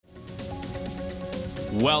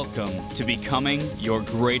Welcome to Becoming Your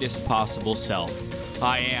Greatest Possible Self.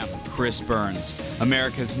 I am Chris Burns,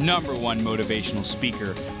 America's #1 motivational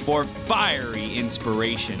speaker for fiery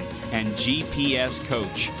inspiration and GPS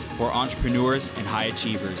coach for entrepreneurs and high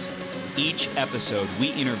achievers. Each episode,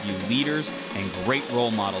 we interview leaders and great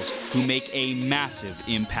role models who make a massive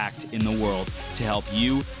impact in the world to help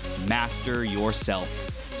you master yourself,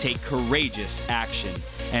 take courageous action,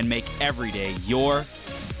 and make every day your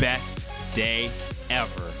best day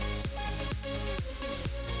ever.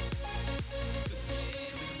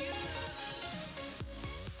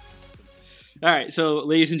 All right, so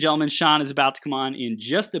ladies and gentlemen, Sean is about to come on in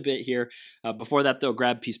just a bit here. Before that, though,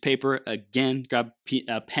 grab a piece of paper. Again, grab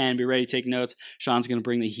a pen, be ready to take notes. Sean's going to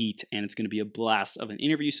bring the heat, and it's going to be a blast of an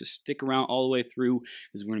interview, so stick around all the way through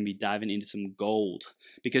because we're going to be diving into some gold.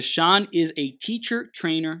 Because Sean is a teacher,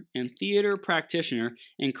 trainer, and theater practitioner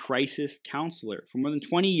and crisis counselor. For more than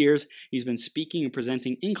 20 years, he's been speaking and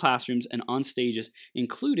presenting in classrooms and on stages,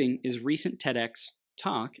 including his recent TEDx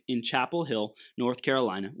talk in Chapel Hill, North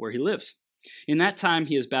Carolina, where he lives. In that time,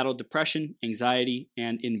 he has battled depression, anxiety,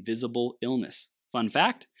 and invisible illness. Fun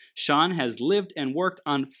fact, Sean has lived and worked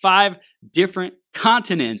on 5 different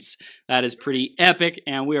continents. That is pretty epic,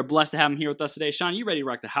 and we are blessed to have him here with us today. Sean, you ready to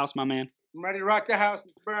rock the house, my man? I'm ready to rock the house,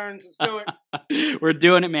 Mr. Burns. Let's do it. We're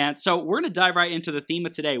doing it, man. So we're going to dive right into the theme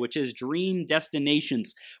of today, which is dream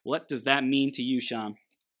destinations. What does that mean to you, Sean?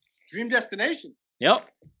 Dream destinations. Yep.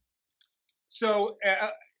 So,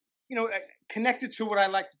 connected to what I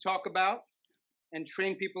like to talk about and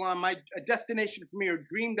train people on, a destination for me, or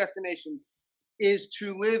dream destination, is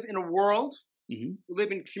to live in a world,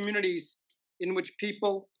 live in communities in which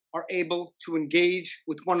people are able to engage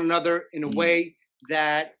with one another in a way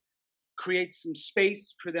that creates some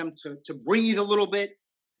space for them to breathe a little bit,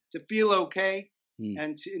 to feel okay,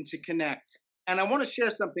 and to connect. And I want to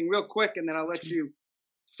share something real quick, and then I'll let you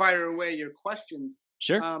fire away your questions.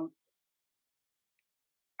 Sure.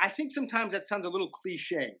 I think sometimes that sounds a little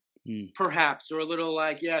cliche, perhaps, or a little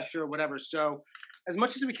like, yeah, sure, whatever. So as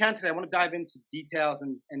much as we can today, I want to dive into details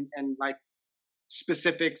and like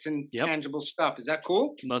specifics and tangible stuff. Is that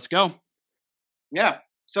cool? Let's go. Yeah.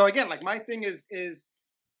 So again, like my thing is,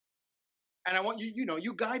 and I want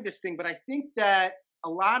you guide this thing, but I think that a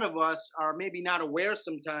lot of us are maybe not aware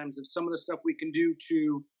sometimes of some of the stuff we can do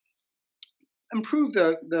to improve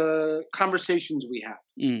the conversations we have.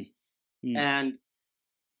 And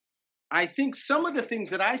I think some of the things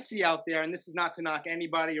that I see out there, and this is not to knock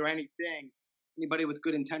anybody or anything, anybody with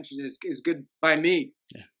good intentions is good by me.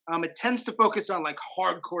 Yeah. It tends to focus on like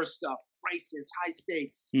hardcore stuff, crisis, high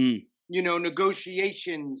stakes,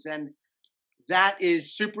 negotiations, and that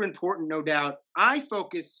is super important, no doubt. I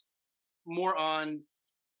focus more on,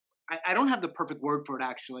 I don't have the perfect word for it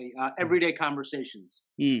actually, everyday conversations.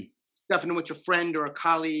 Stuff in which a friend or a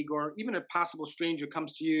colleague or even a possible stranger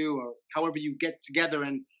comes to you, or however you get together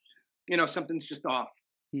and something's just off.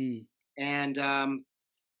 And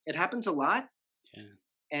it happens a lot. Yeah.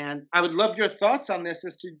 And I would love your thoughts on this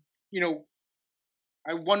as to,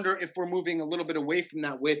 I wonder if we're moving a little bit away from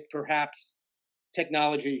that with perhaps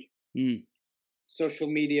technology, social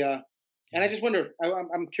media. And I just wonder,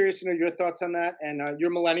 I'm curious to know your thoughts on that. And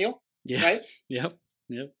you're a millennial, right? Yep.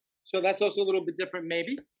 So that's also a little bit different,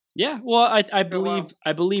 maybe. Yeah, well, I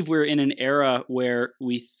believe we're in an era where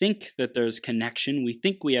we think that there's connection. We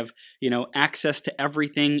think we have, access to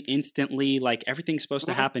everything instantly, like everything's supposed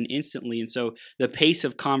to happen instantly. And so the pace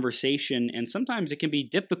of conversation, and sometimes it can be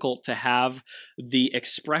difficult to have the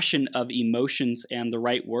expression of emotions and the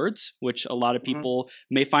right words, which a lot of people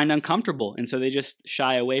may find uncomfortable. And so they just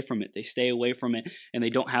shy away from it. They stay away from it, and they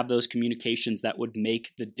don't have those communications that would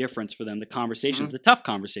make the difference for them, the conversations, the tough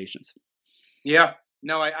conversations. Yeah.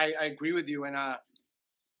 No, I agree with you, and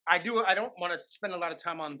I don't want to spend a lot of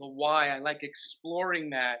time on the why. I like exploring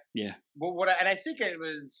that. Yeah. But I think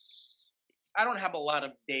I don't have a lot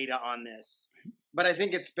of data on this, but I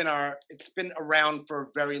think it's been around for a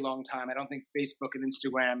very long time. I don't think Facebook and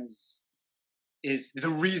Instagram is the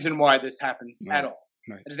reason why this happens at all.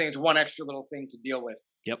 Right. I just think it's one extra little thing to deal with.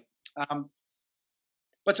 Yep.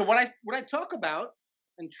 But so what I talk about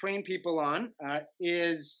and train people on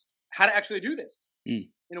is how to actually do this in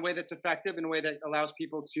a way that's effective, in a way that allows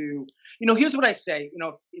people to, here's what I say,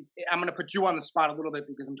 I'm going to put you on the spot a little bit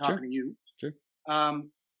because I'm talking to you. Sure. How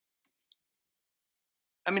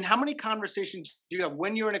many conversations do you have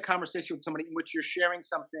when you're in a conversation with somebody in which you're sharing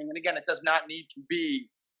something? And again, it does not need to be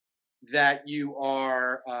that you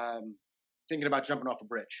are thinking about jumping off a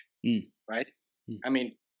bridge, right?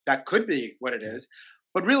 That could be what it is.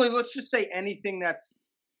 But really, let's just say anything that's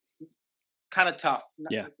kind of tough.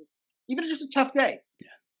 Yeah. Even just a tough day. Yeah.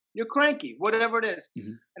 you're cranky, whatever it is.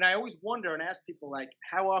 And I always wonder and ask people, like,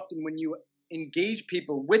 how often when you engage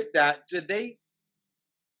people with that, do they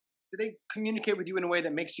communicate with you in a way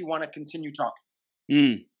that makes you want to continue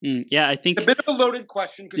talking? Yeah, I think a bit of a loaded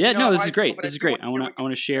question. Yeah, no, this is great. This is great. I want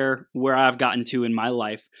to share where I've gotten to in my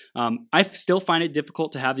life. I still find it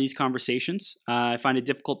difficult to have these conversations. I find it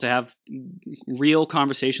difficult to have real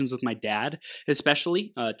conversations with my dad,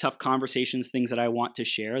 especially tough conversations, things that I want to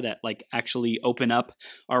share that like actually open up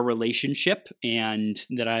our relationship and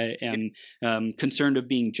that I am concerned of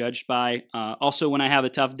being judged by. Also, when I have a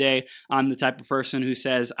tough day, I'm the type of person who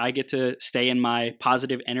says I get to stay in my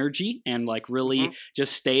positive energy and like really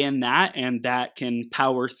just stay in that, and that can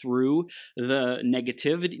power through the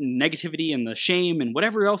negativity and the shame and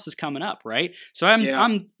whatever else is coming up, right? So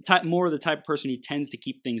I'm more the type of person who tends to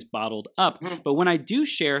keep things bottled up. But when I do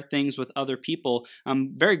share things with other people,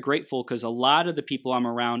 I'm very grateful because a lot of the people I'm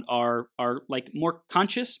around are like more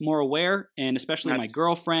conscious, more aware, and especially my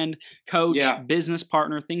girlfriend, coach, business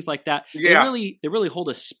partner, things like that. They really hold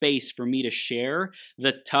a space for me to share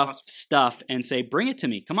the tough stuff and say, bring it to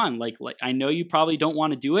me. Come on. Like I know you probably don't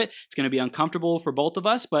want to do it. It's going to be uncomfortable for both of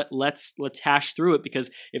us, but let's hash through it,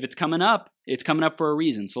 because if it's coming up for a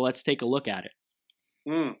reason. So let's take a look at it.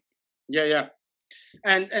 Yeah.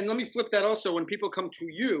 And let me flip that also. When people come to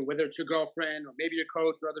you, whether it's your girlfriend or maybe your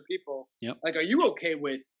coach or other people, like, are you okay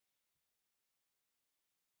with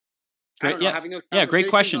having those conversations great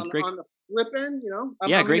question. On the flip end,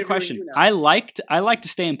 I'm great question. I like to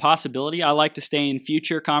stay in possibility. I like to stay in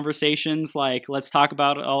future conversations. Like, let's talk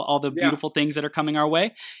about all the beautiful things that are coming our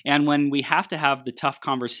way. And when we have to have the tough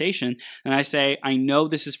conversation, and I say, I know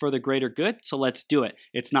this is for the greater good, so let's do it.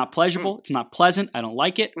 It's not pleasurable. It's not pleasant. I don't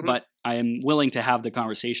like it, but I am willing to have the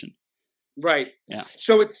conversation. Right. Yeah.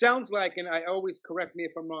 So it sounds like, and I always correct me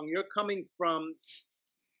if I'm wrong, you're coming from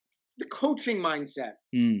the coaching mindset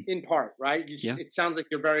in part, right? It sounds like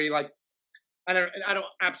you're very like, I don't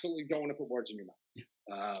absolutely don't want to put words in your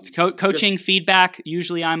mouth. It's coaching, feedback.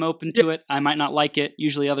 Usually I'm open to it. I might not like it.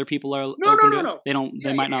 Usually other people are open to it.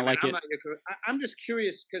 They might not like it. I'm just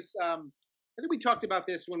curious because I think we talked about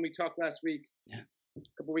this when we talked last week, a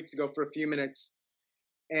couple of weeks ago for a few minutes.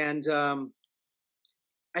 And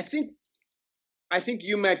I think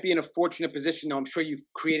you might be in a fortunate position. Now, I'm sure you've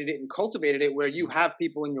created it and cultivated it where you have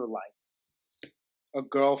people in your life, a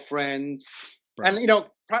girlfriend, and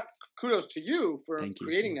kudos to you for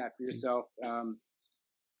creating that for yourself,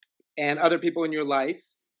 and other people in your life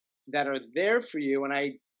that are there for you.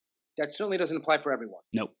 And that certainly doesn't apply for everyone.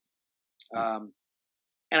 Nope. And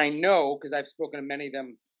I know, because I've spoken to many of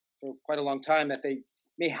them for quite a long time, that they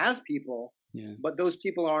may have people, but those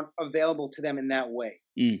people aren't available to them in that way,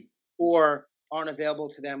 or aren't available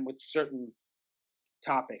to them with certain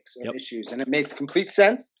topics or issues. And it makes complete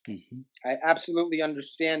sense. I absolutely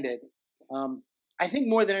understand it. I think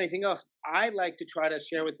more than anything else, I like to try to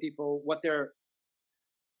share with people what they're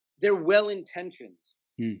well-intentioned.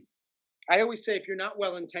 I always say, if you're not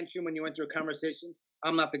well-intentioned when you enter a conversation,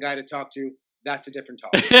 I'm not the guy to talk to. That's a different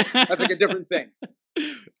topic. That's like a different thing.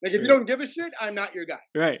 Like, if you don't give a shit, I'm not your guy.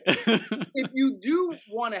 Right. If you do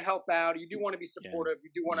want to help out, you do want to be supportive,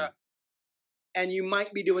 you do want to, and you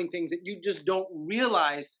might be doing things that you just don't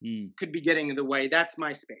realize could be getting in the way, that's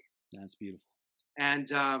my space. That's beautiful. And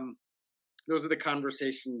those are the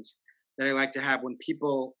conversations that I like to have when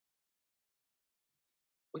people,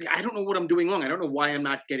 I don't know what I'm doing wrong. I don't know why I'm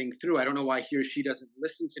not getting through. I don't know why he or she doesn't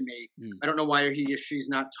listen to me. I don't know why he or she's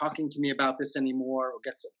not talking to me about this anymore or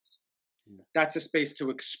gets it. That's a space to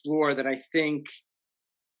explore that I think,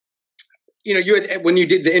 when you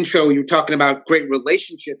did the intro, you were talking about great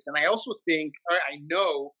relationships. And I also think, or I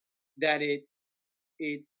know that it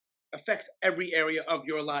affects every area of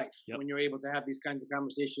your life when you're able to have these kinds of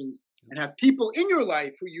conversations and have people in your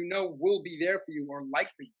life who will be there for you or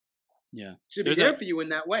likely to be there for you in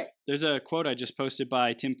that way. There's a quote I just posted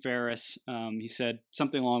by Tim Ferriss. He said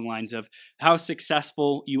something along the lines of, how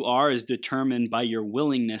successful you are is determined by your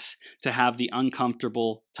willingness to have the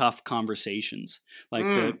uncomfortable, tough conversations. Like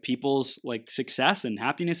the people's like success and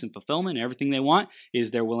happiness and fulfillment and everything they want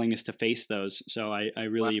is their willingness to face those. So I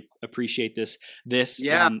really appreciate this.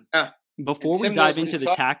 Before we dive into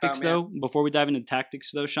the tactics,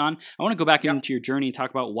 though, Sean, I want to go back into your journey and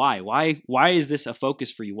talk about why. Why is this a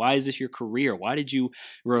focus for you? Why is this your career? Why did you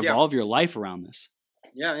revolve your life around this?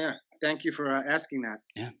 Yeah. Thank you for asking that.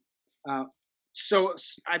 Yeah. So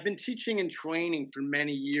I've been teaching and training for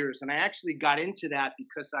many years, and I actually got into that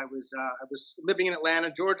because I was living in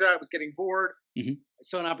Atlanta, Georgia. I was getting bored. I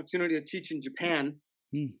saw an opportunity to teach in Japan,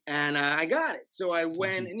 and I got it. So I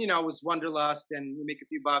went, and it was wanderlust, and we make a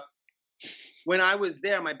few bucks. When I was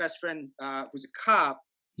there, my best friend was a cop,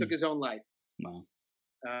 took his own life. Wow.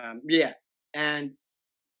 Yeah. And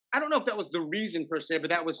I don't know if that was the reason per se, but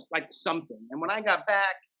that was like something. And when I got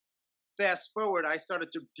back, fast forward, I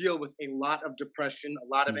started to deal with a lot of depression, a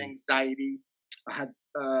lot of anxiety. I had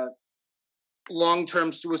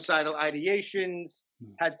long-term suicidal ideations,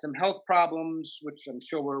 had some health problems, which I'm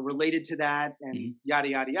sure were related to that, and yada,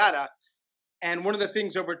 yada, yada. And one of the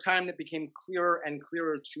things over time that became clearer and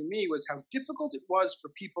clearer to me was how difficult it was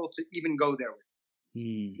for people to even go there with.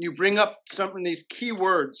 You bring up some of these key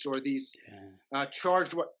words or these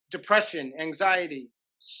charged depression, anxiety,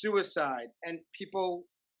 suicide, and people,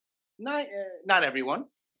 not everyone,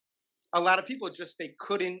 a lot of people just they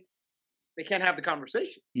can't have the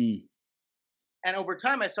conversation. And over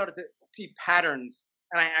time, I started to see patterns,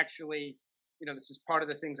 and I actually, this is part of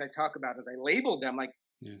the things I talk about as I labeled them like,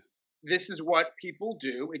 this is what people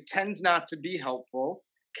do. It tends not to be helpful.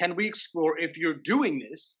 Can we explore if you're doing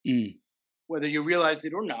this, whether you realize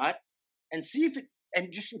it or not, and see if it,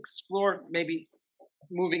 and just explore maybe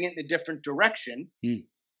moving in a different direction,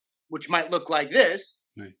 which might look like this,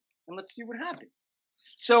 and let's see what happens.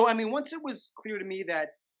 So, I mean, once it was clear to me that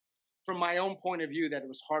from my own point of view, that it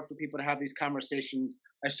was hard for people to have these conversations,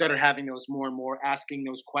 I started having those more and more, asking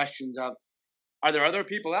those questions of, are there other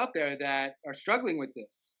people out there that are struggling with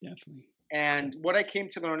this? Definitely. And what I came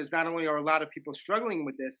to learn is not only are a lot of people struggling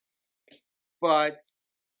with this, but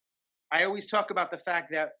I always talk about the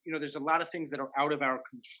fact that, there's a lot of things that are out of our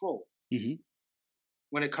control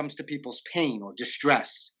when it comes to people's pain or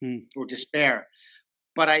distress or despair.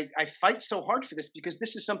 But I fight so hard for this because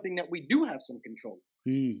this is something that we do have some control.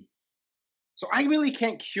 So I really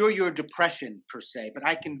can't cure your depression per se, but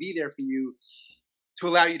I can be there for you to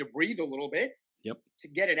allow you to breathe a little bit, to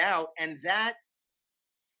get it out. And that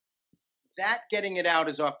getting it out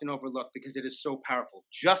is often overlooked because it is so powerful.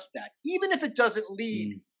 Just that, even if it doesn't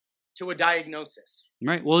lead to a diagnosis.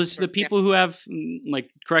 Right. Well, it's the people who have,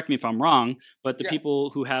 correct me if I'm wrong, but the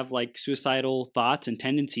people who have suicidal thoughts and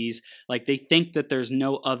tendencies, they think that there's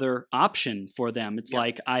no other option for them. It's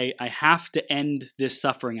like, I have to end this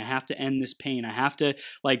suffering. I have to end this pain. I have to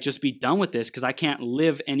just be done with this because I can't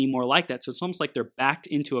live anymore like that. So it's almost like they're backed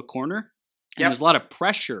into a corner and there's a lot of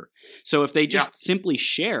pressure. So if they just simply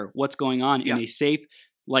share what's going on in a safe,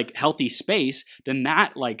 healthy space, then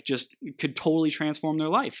that just could totally transform their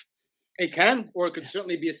life. It can, or it could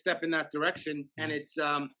certainly be a step in that direction. And it's,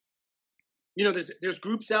 there's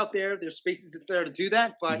groups out there, there's spaces out there to do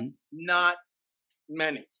that, but not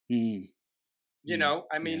many.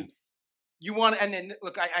 I mean, you want, and then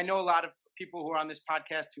look, I know a lot of people who are on this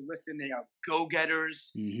podcast who listen, they are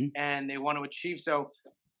go-getters and they want to achieve. So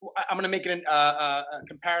I'm going to make it a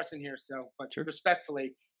comparison here. So, but respectfully,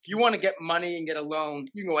 if you want to get money and get a loan,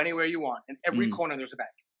 you can go anywhere you want. In every corner, there's a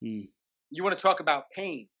bank. You want to talk about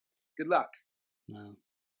pain. Good luck. Wow.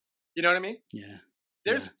 You know what I mean? Yeah.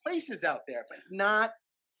 There's places out there, but not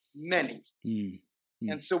many.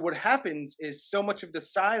 And so what happens is so much of the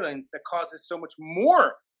silence that causes so much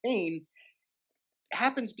more pain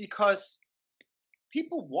happens because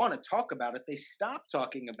people want to talk about it. They stop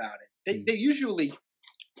talking about it. They usually,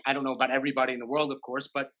 I don't know about everybody in the world, of course,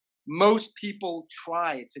 but most people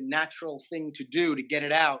try. It's a natural thing to do to get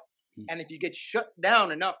it out. And if you get shut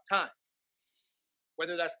down enough times,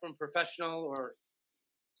 whether that's from professional or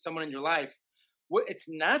someone in your life, it's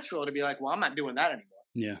natural to be like, well, I'm not doing that anymore.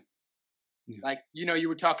 Yeah. You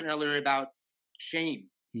were talking earlier about shame.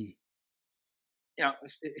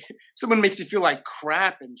 Someone makes you feel like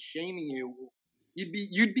crap and shaming you,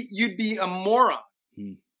 you'd be a moron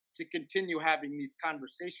to continue having these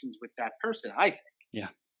conversations with that person, I think. Yeah.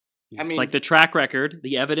 I mean, it's like the track record,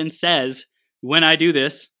 the evidence says, when I do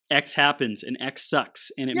this, X happens and X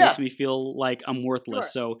sucks, and it makes me feel like I'm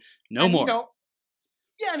worthless. So no more.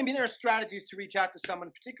 And I mean, there are strategies to reach out to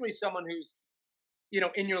someone, particularly someone who's,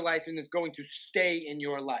 in your life and is going to stay in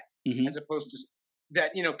your life, as opposed to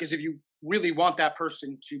that, because if you really want that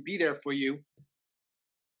person to be there for you,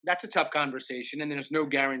 that's a tough conversation, and there's no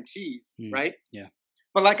guarantees, right? Yeah.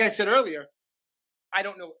 But like I said earlier, I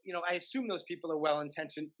don't know, I assume those people are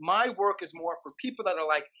well-intentioned. My work is more for people that are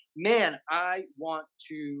like, man, I want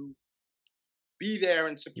to be there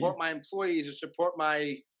and support my employees or support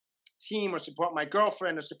my team or support my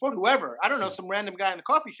girlfriend or support whoever. I don't know, some random guy in the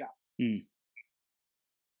coffee shop.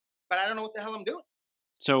 But I don't know what the hell I'm doing.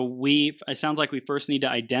 So it sounds like we first need to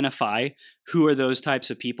identify who are those types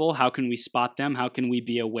of people. How can we spot them? How can we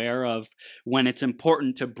be aware of when it's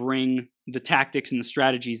important to bring the tactics and the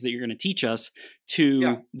strategies that you're going to teach us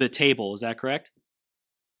to the table? Is that correct?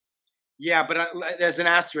 Yeah, but there's an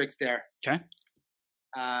asterisk there. Okay.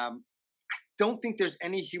 I don't think there's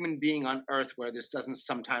any human being on earth where this doesn't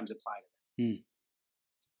sometimes apply to them.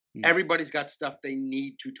 Everybody's got stuff they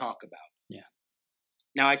need to talk about. Yeah.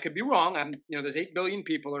 Now I could be wrong. There's 8 billion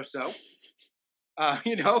people or so. I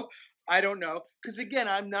don't know. Because again,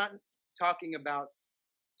 I'm not talking about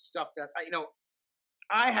stuff that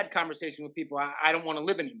I had conversation with people. I don't want to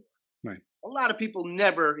live anymore. Right. A lot of people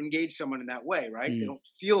never engage someone in that way, right? They don't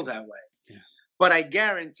feel that way. Yeah. But I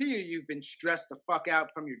guarantee you've been stressed the fuck out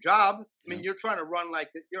from your job. I mean, you're trying to run like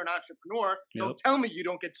you're an entrepreneur. Yep. Don't tell me you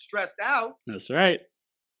don't get stressed out. That's right.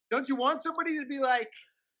 Don't you want somebody to be like,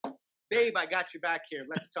 babe, I got your back here.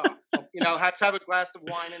 Let's talk. Let's have a glass of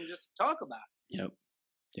wine and just talk about it.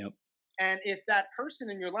 Yep. And if that person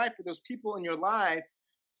in your life or those people in your life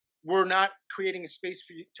were not creating a space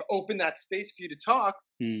for you to open that space for you to talk,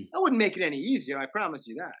 that wouldn't make it any easier. I promise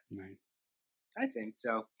you that. Right. I think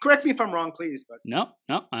so. Correct me if I'm wrong, please. But no,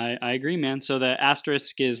 I agree, man. So the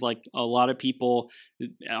asterisk is like a lot of people,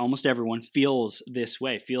 almost everyone feels this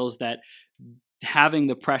way, feels that having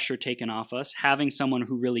the pressure taken off us, having someone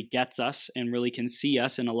who really gets us and really can see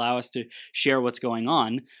us and allow us to share what's going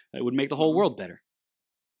on, it would make the whole world better.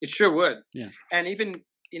 It sure would. Yeah. And even,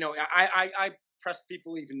 I press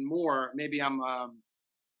people even more. Maybe I'm,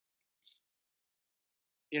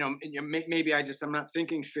 maybe I'm not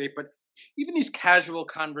thinking straight, but even these casual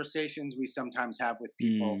conversations we sometimes have with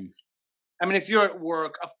people. I mean, if you're at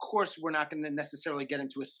work, of course, we're not going to necessarily get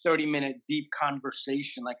into a 30-minute deep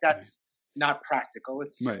conversation. Like that's not practical.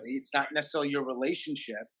 It's silly. It's not necessarily your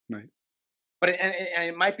relationship. Right. But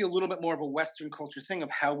it might be a little bit more of a Western culture thing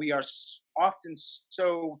of how we are often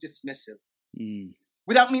so dismissive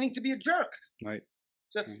without meaning to be a jerk. Right.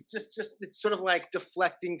 Just it's sort of like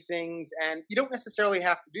deflecting things, and you don't necessarily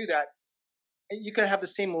have to do that. You can have the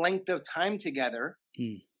same length of time together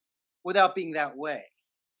without being that way.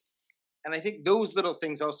 And I think those little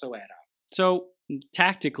things also add up. So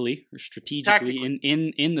tactically or strategically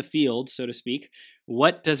in the field, so to speak,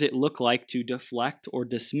 what does it look like to deflect or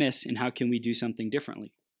dismiss, and how can we do something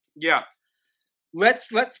differently? Yeah. Let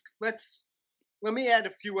me add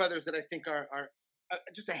a few others that I think are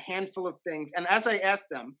just a handful of things. And as I ask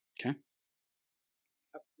them, okay,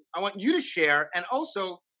 I want you to share, and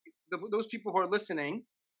also those people who are listening,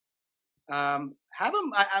 have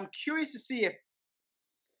them. I'm curious to see if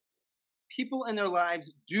people in their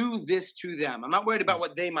lives do this to them. I'm not worried about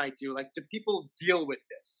what they might do. Like, do people deal with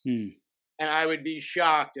this? And I would be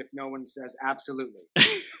shocked if no one says absolutely.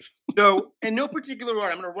 So, in no particular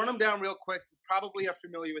order, I'm going to run them down real quick. You probably are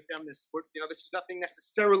familiar with them. This is nothing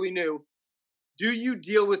necessarily new. Do you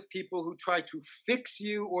deal with people who try to fix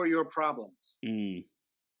you or your problems?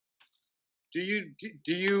 Do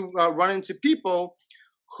you run into people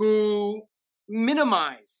who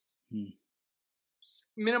minimize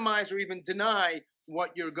or even deny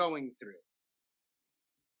what you're going through?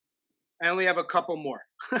 I only have a couple more.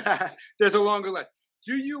 There's a longer list.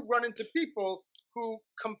 Do you run into people who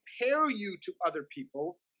compare you to other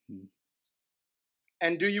people?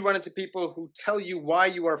 And do you run into people who tell you why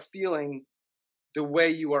you are feeling the way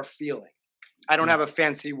you are feeling? I don't have a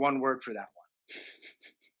fancy one word for that one.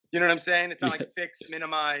 You know what I'm saying? It's not like fix,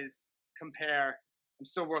 minimize, compare. I'm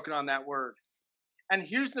still working on that word. And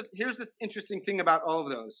here's the interesting thing about all of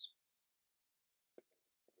those.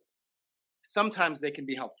 Sometimes they can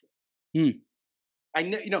be helpful. I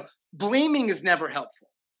know, blaming is never helpful.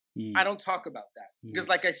 I don't talk about that because,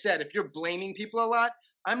 like I said, if you're blaming people a lot,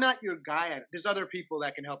 I'm not your guy at it. There's other people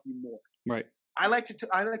that can help you more. Right. I like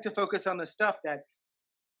to focus on the stuff that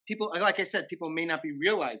people, like I said, people may not be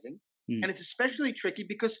realizing, and it's especially tricky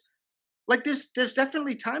because, like, there's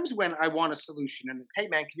definitely times when I want a solution, and hey,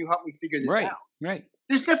 man, can you help me figure this out? Right.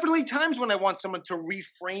 There's definitely times when I want someone to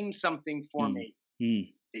reframe something for me.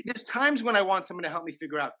 There's times when I want someone to help me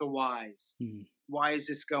figure out the whys. Why is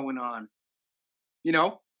this going on?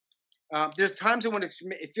 There's times when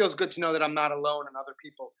it feels good to know that I'm not alone and other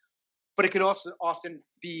people, but it can also often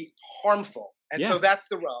be harmful. And so that's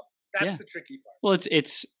the rub. That's the tricky part. Well,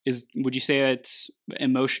 would you say it's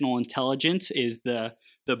emotional intelligence is the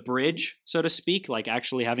bridge, so to speak, like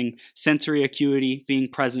actually having sensory acuity, being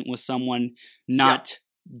present with someone, not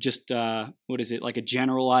just like a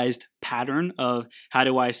generalized pattern of how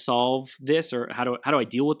do I solve this, or how do I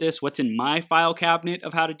deal with this? What's in my file cabinet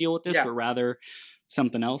of how to deal with this, but rather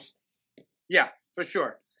something else? Yeah, for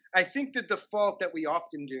sure. I think the default that we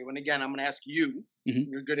often do, and again, I'm going to ask you,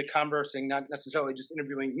 you're good at conversing, not necessarily just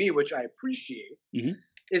interviewing me, which I appreciate,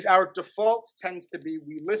 is our default tends to be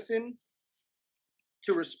we listen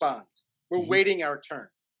to respond. We're waiting our turn,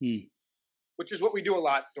 which is what we do a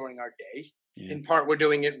lot during our day. In part, we're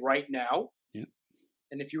doing it right now.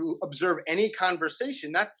 And if you observe any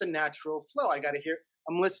conversation, that's the natural flow. I got to hear,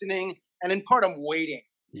 I'm listening, and in part, I'm waiting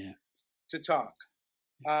to talk.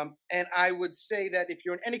 And I would say that if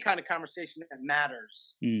you're in any kind of conversation that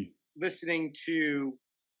matters, listening to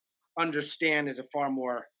understand is a far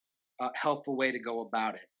more helpful way to go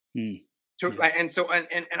about it. And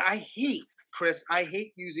I hate, Chris, I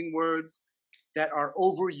hate using words that are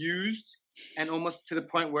overused and almost to the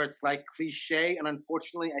point where it's like cliche. And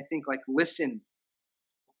unfortunately, I think like listen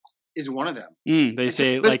is one of them. They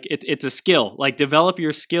say like it's a skill, like develop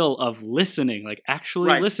your skill of listening, like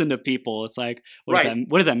actually listen to people. It's like, what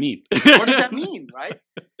does that mean? What does that mean? Right.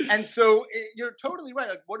 And so you're totally right.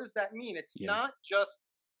 Like, what does that mean? It's not just,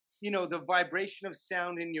 the vibration of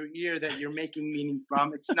sound in your ear that you're making meaning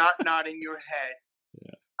from. It's not nodding your head.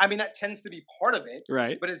 Yeah. I mean, that tends to be part of it.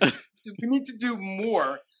 Right. But we need to do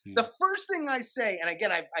more. The first thing I say, and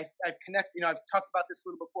again, I've connected, I've talked about this a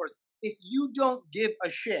little before, is if you don't give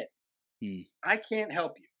a shit, I can't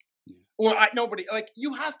help you. Or nobody, like,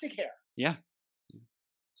 you have to care. Yeah.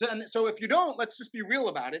 So if you don't, let's just be real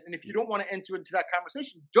about it. And if you don't want to enter into that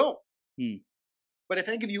conversation, don't. But I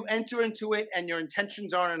think if you enter into it and your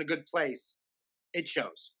intentions aren't in a good place, it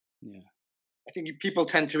shows. Yeah. I think people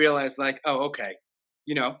tend to realize like, oh, okay,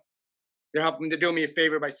 they're doing me a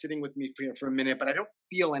favor by sitting with me for a minute, but I don't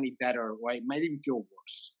feel any better, or I might even feel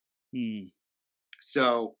worse.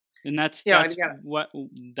 So, and that's what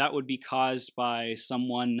that would be caused by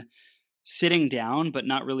someone sitting down, but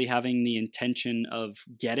not really having the intention of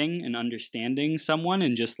getting and understanding someone,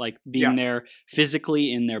 and just like being there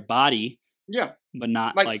physically in their body. Yeah. But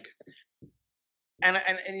not like. And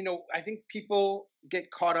I think people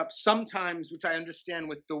get caught up sometimes, which I understand,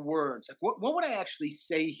 with the words. Like, what would I actually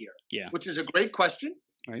say here? Yeah. Which is a great question.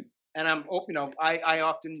 Right. And I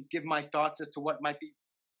often give my thoughts as to what might be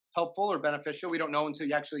helpful or beneficial. We don't know until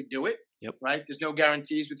you actually do it. Yep. Right. There's no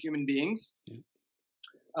guarantees with human beings. Yep.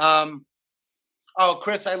 Oh,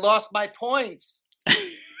 Chris, I lost my points.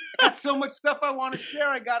 Got so much stuff I want to share.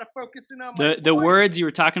 I got to focus in on the words you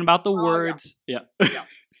were talking about. The words. Yeah.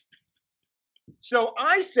 So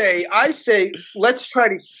I say, let's try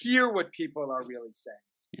to hear what people are really saying.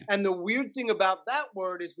 Yeah. And the weird thing about that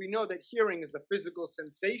word is we know that hearing is a physical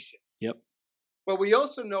sensation. Yep. But we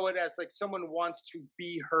also know it as like someone wants to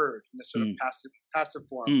be heard in a sort of passive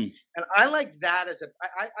form. And I like that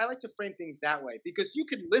I like to frame things that way, because you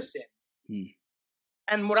could listen.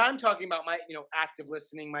 And what I'm talking about active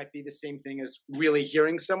listening might be the same thing as really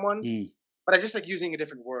hearing someone. But I just like using a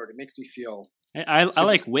different word. It makes me feel. I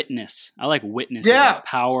like witness. I like witness. Yeah. A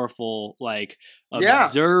powerful like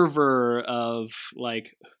observer of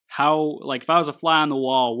like how, like if I was a fly on the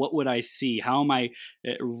wall, what would I see? How am I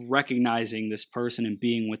recognizing this person and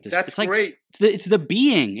being with this? That's great. It's the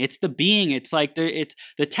being. It's the being. It's like it's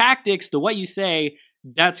the tactics, the what you say.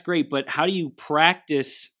 That's great. But how do you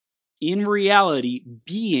practice in reality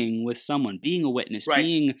being with someone, being a witness,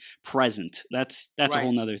 being present? That's a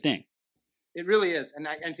whole nother thing. It really is. And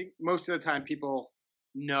I think most of the time people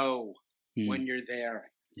know when you're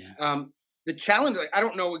there. Yeah. The challenge, like, I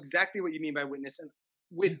don't know exactly what you mean by witness. And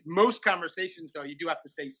with most conversations, though, you do have to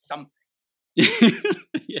say something.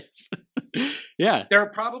 Yes. Yeah. There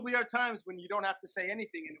probably are times when you don't have to say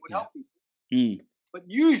anything and it would help people. But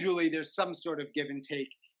usually there's some sort of give and take.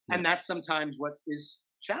 And that's sometimes what is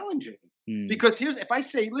challenging. Because if I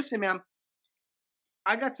say, listen, ma'am,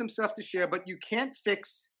 I got some stuff to share, but you can't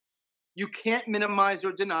minimize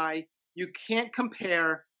or deny, you can't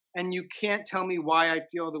compare, and you can't tell me why I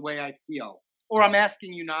feel the way I feel, or I'm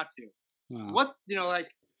asking you not to. Wow.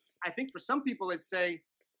 I think for some people, let's say,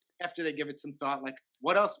 after they give it some thought, like,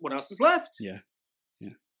 what else is left? Yeah.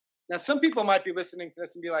 Now, some people might be listening to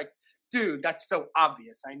this and be like, dude, that's so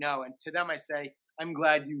obvious, I know. And to them, I say, I'm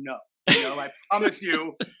glad you know. I promise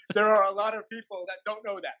you, there are a lot of people that don't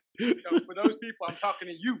know that. So for those people, I'm talking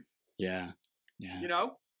to you. Yeah. Yeah.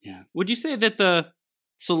 Would you say that the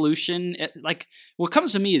solution, like what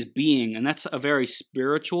comes to me is being, and that's a very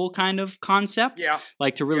spiritual kind of concept. Yeah.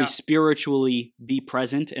 Like to really spiritually be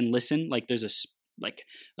present and listen. Like there's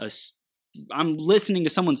I'm listening to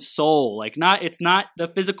someone's soul. Like it's not the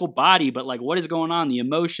physical body, but like what is going on, the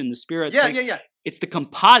emotion, the spirit. Yeah. It's the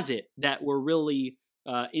composite that we're really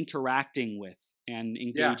interacting with and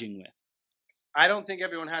engaging with. I don't think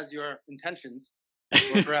everyone has your intentions.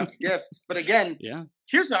 Or perhaps gift. But again,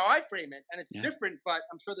 here's how I frame it. And it's different, but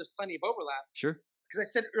I'm sure there's plenty of overlap. Sure. Because I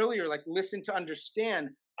said earlier, like, listen to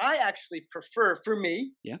understand. I actually prefer, for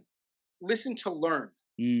me, listen to learn.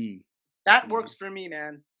 That works for me,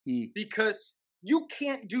 man. Because you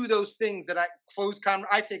can't do those things that I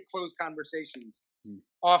say close conversations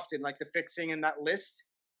often, like the fixing and that list,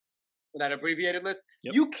 or that abbreviated list.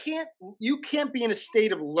 Yep. You can't be in a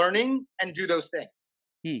state of learning and do those things.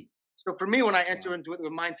 So for me, when I enter into it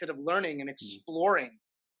with a mindset of learning and exploring,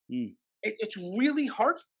 It's really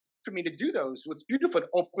hard for me to do those. What's beautiful, it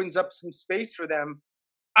opens up some space for them.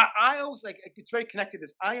 I always like, it's very connected to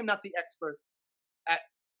this. I am not the expert at,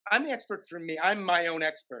 I'm the expert for me. I'm my own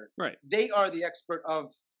expert. Right. They are the expert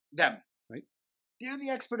of them. Right. They're the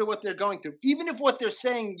expert of what they're going through. Even if what they're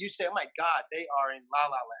saying, you say, oh my God, they are in la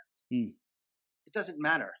la land. It doesn't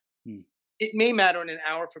matter. It may matter in an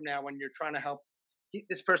hour from now when you're trying to help.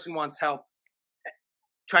 This person wants help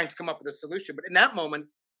trying to come up with a solution. But in that moment,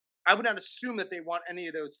 I would not assume that they want any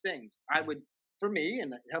of those things. I would, for me,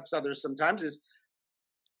 and it helps others sometimes, is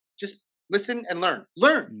just listen and learn.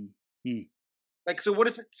 Learn. Like, so what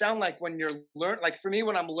does it sound like when you're like for me,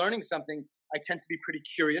 when I'm learning something, I tend to be pretty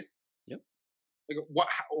curious. Yep. Like,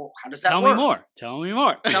 how does that Tell work? me more. Tell me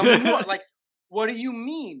more. Tell me more. Like, what do you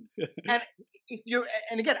mean? And if you're,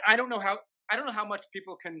 and again, I don't know how much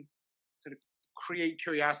people can sort of create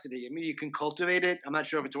curiosity. I mean, you can cultivate it. I'm not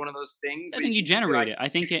sure if it's one of those things. I think you generate it. I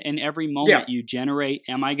think in every moment you generate,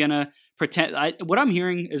 am I going to pretend? What I'm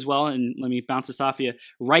hearing as well, and let me bounce this off you,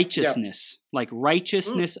 righteousness, like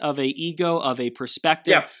righteousness of a ego, of a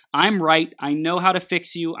perspective. I'm right. I know how to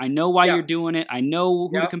fix you. I know why you're doing it. I know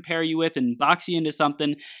who to compare you with and box you into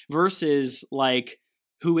something versus like,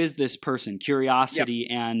 who is this person? Curiosity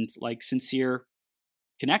and like sincere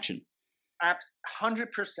connection. 100%.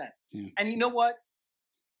 And you know what?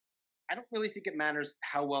 I don't really think it matters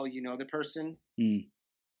how well you know the person.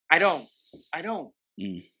 I don't.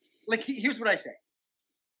 Like, here's what I say.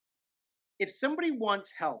 If somebody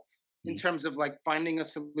wants help in terms of like finding a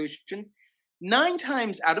solution, 9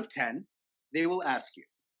 times out of 10, they will ask you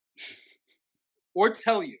or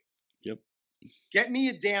tell you, get me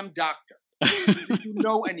a damn doctor. Do you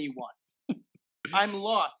know anyone? I'm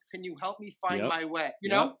lost. Can you help me find my way? You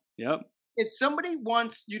know? If somebody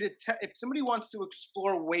wants you to, if somebody wants to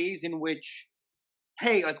explore ways in which,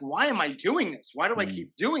 hey, like, why am I doing this? Why do I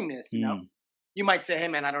keep doing this? You know, you might say, hey,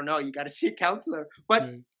 man, I don't know. You got to see a counselor.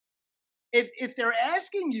 But if they're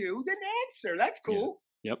asking you, then answer. That's cool.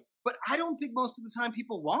 But I don't think most of the time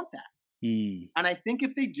people want that. And I think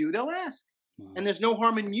if they do, they'll ask. And there's no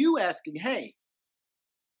harm in you asking, hey,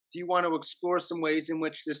 do you want to explore some ways in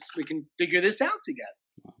which we can figure this out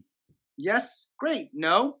together? Yes, great.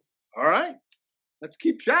 No. All right, let's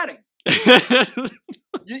keep chatting. You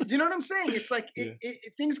know what I'm saying? It's like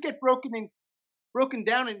things get broken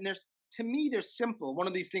down, and to me they're simple. One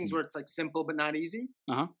of these things where it's like simple but not easy.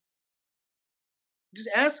 Just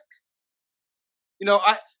ask. You know,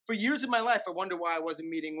 for years of my life, I wonder why I wasn't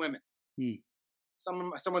meeting women.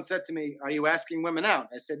 Someone said to me, "Are you asking women out?"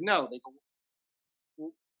 I said, "No." They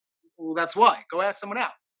go, "Well, that's why. Go ask someone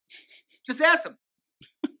out. Just ask them."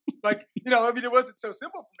 Like, you know, I mean, it wasn't so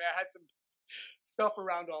simple for me. I had some stuff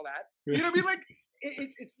around all that. You know what I mean? Like,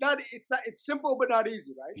 it's simple but not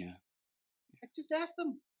easy, right? Yeah. Like, just ask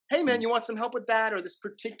them, hey, man, you want some help with that or this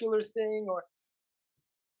particular thing? Or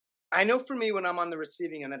I know for me, when I'm on the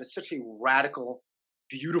receiving end, that is such a radical,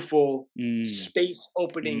 beautiful,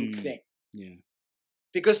 space-opening thing. Yeah.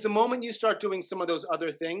 Because the moment you start doing some of those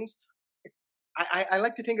other things, I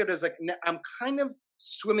like to think of it as like I'm kind of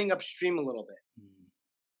swimming upstream a little bit.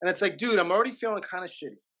 And it's like, dude, I'm already feeling kind of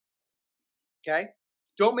shitty. Okay?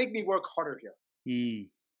 Don't make me work harder here.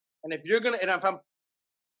 And if I'm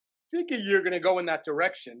thinking you're going to go in that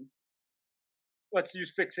direction, let's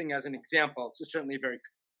use fixing as an example. It's certainly a very,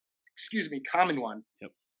 common one.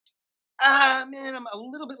 Man, I'm a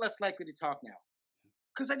little bit less likely to talk now.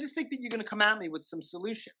 Because I just think that you're going to come at me with some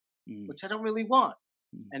solution, which I don't really want.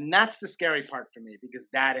 And that's the scary part for me, because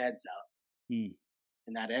that adds up.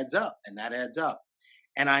 And that adds up, and that adds up.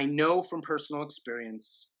 And I know from personal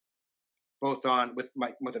experience, both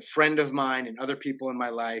with a friend of mine and other people in my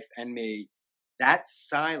life and me, that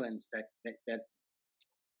silence that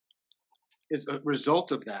is a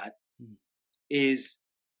result of that is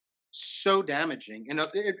so damaging. And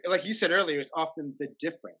like you said earlier, it's often the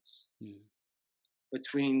difference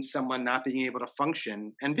between someone not being able to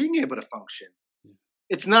function and being able to function.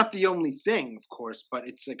 It's not the only thing, of course, but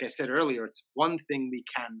it's, like I said earlier, it's one thing we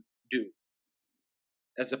can do.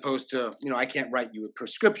 As opposed to, you know, I can't write you a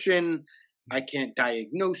prescription. I can't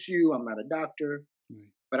diagnose you. I'm not a doctor.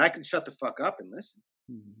 But I can shut the fuck up and listen.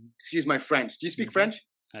 Excuse my French. Do you speak French?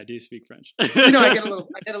 I do speak French. You know, I get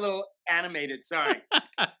a little animated. Sorry.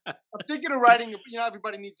 I'm thinking of writing. You know,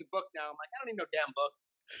 everybody needs a book now. I'm like, I don't need no damn book.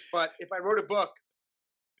 But if I wrote a book,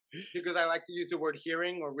 because I like to use the word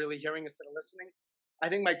hearing or really hearing instead of listening, I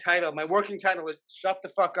think my working title is "Shut the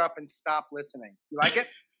Fuck Up and Stop Listening." You like it?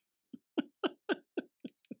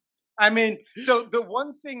 I mean, so the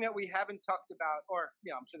one thing that we haven't talked about, or,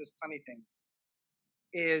 you know, I'm sure there's plenty of things,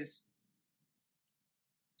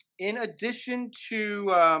 in addition to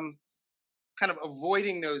kind of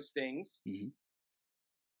avoiding those things,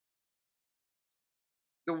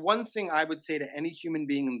 the one thing I would say to any human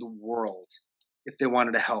being in the world, if they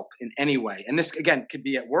wanted to help in any way, and this, again, could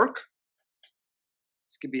be at work,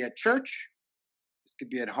 this could be at church, this could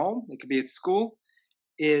be at home, it could be at school,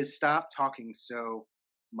 is stop talking so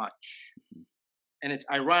much. And it's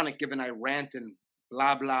ironic, given I rant and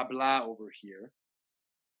blah, blah, blah over here.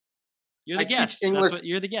 You're the guest.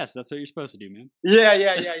 You're the guest. That's what you're supposed to do, man. Yeah.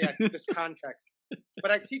 It's this context.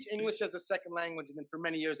 But I teach English as a second language, and then for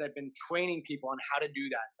many years I've been training people on how to do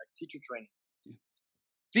that, like teacher training. Yeah.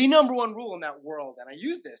 The number one rule in that world, and I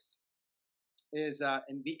use this, is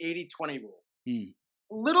in the 80-20 rule.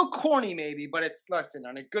 A little corny maybe, but it's, listen,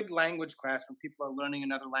 on a good language class when people are learning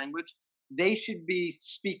another language, they should be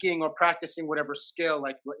speaking or practicing whatever skill,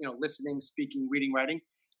 like, listening, speaking, reading, writing,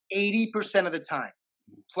 80% of the time.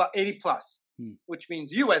 80 plus, which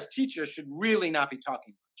means you as teachers should really not be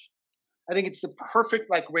talking much. I think it's the perfect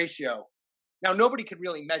like ratio. Now, nobody can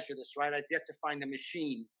really measure this, right? I've yet to find a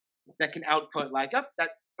machine that can output like, that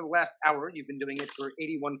for the last hour, you've been doing it for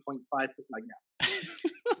 81.5, like that.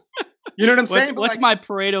 You know what I'm saying? What's my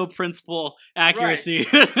Pareto principle accuracy?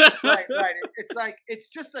 Right. It's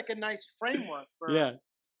just like a nice framework for,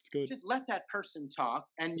 it's good. Just let that person talk.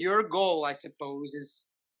 And your goal, I suppose, is,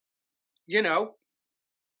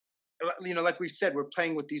 like we've said, we're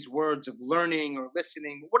playing with these words of learning or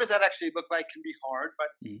listening. What does that actually look like can be hard, but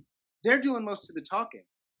they're doing most of the talking.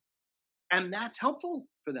 And that's helpful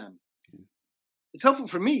for them. It's helpful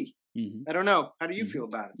for me. I don't know. How do you feel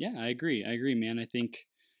about it? Yeah, I agree, man. I think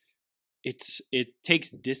it takes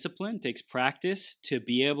discipline, takes practice to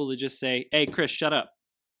be able to just say, hey, Chris, shut up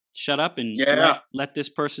and let this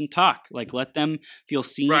person talk. Like, let them feel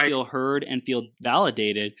seen, feel heard, and feel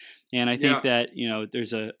validated. And I think that,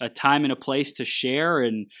 there's a time and a place to share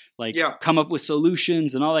and come up with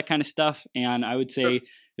solutions and all that kind of stuff. And I would say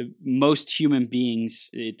most human beings,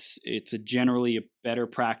 it's generally a better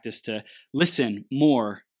practice to listen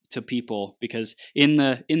more to people, because in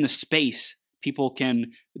the space, people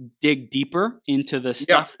can dig deeper into the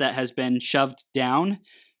stuff that has been shoved down.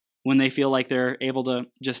 When they feel like they're able to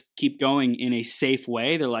just keep going in a safe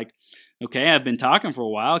way, they're like, okay, I've been talking for a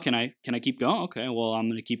while. Can I keep going? Okay, well, I'm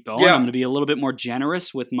going to keep going. I'm going to be a little bit more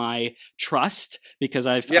generous with my trust because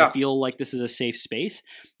I feel like this is a safe space.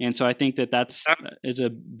 And so I think that is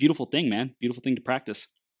a beautiful thing, man. Beautiful thing to practice.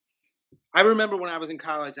 I remember when I was in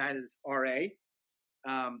college, I had this RA,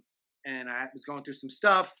 and I was going through some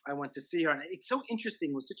stuff. I went to see her, and it's so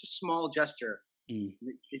interesting. It was such a small gesture.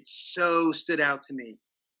 It so stood out to me.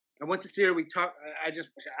 I went to see her. We talked.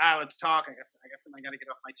 Let's talk. I got something I got to get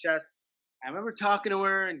off my chest. I remember talking to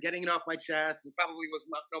her and getting it off my chest. It probably was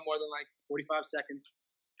no more than like 45 seconds.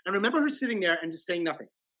 I remember her sitting there and just saying nothing.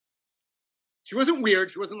 She wasn't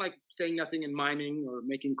weird. She wasn't like saying nothing and miming or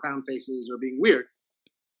making clown faces or being weird.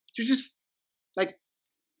 She was just like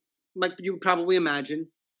you would probably imagine.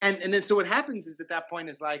 And then so what happens is at that point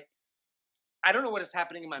is like, I don't know what is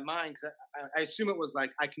happening in my mind, because I assume it was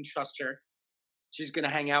like, I can trust her. She's going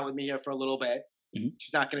to hang out with me here for a little bit.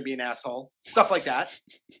 She's not going to be an asshole. Stuff like that.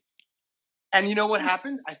 And you know what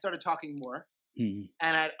happened? I started talking more. And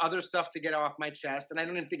I had other stuff to get off my chest. And I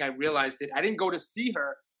don't even think I realized it. I didn't go to see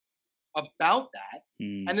her about that.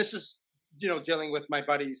 And this is, dealing with my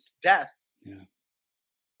buddy's death. Yeah.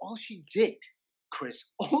 All she did,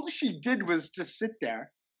 Chris, was just sit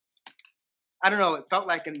there. I don't know. It felt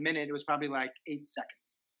like a minute. It was probably like 8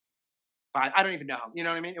 seconds. 5. I don't even know. You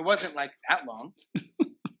know what I mean? It wasn't like that long.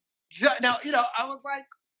 Now, I was like,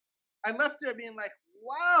 I left there being like,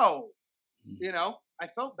 wow, I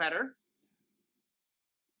felt better.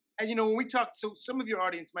 And, when we talk, so some of your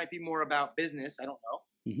audience might be more about business. I don't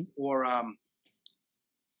know. Or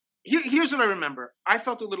here's what I remember. I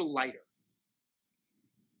felt a little lighter.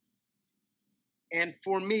 And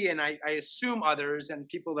for me, and I assume others and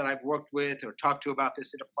people that I've worked with or talked to about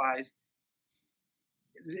this, it applies.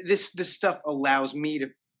 This stuff allows me to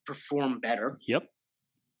perform better. Yep.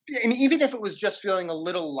 I mean, even if it was just feeling a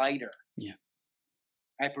little lighter. Yeah.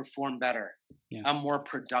 I perform better. Yeah. I'm more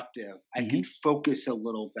productive. I can focus a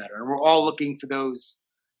little better. And we're all looking for those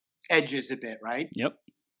edges a bit, right? Yep.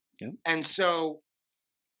 And so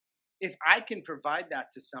if I can provide that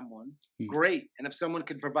to someone, great. And if someone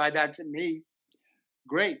could provide that to me,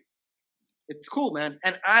 great. It's cool, man.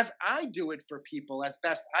 And as I do it for people as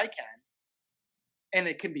best I can, and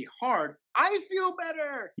it can be hard, I feel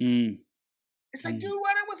better. It's like, dude,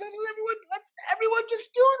 why don't everyone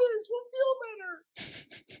just do this? We'll feel better.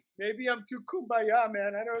 Maybe I'm too kumbaya,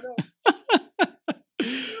 man. I don't know.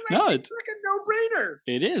 No, it's like a no-brainer.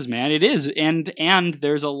 It is, man. It is. And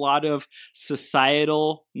there's a lot of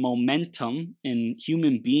societal momentum in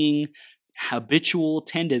human being habitual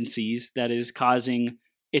tendencies that is causing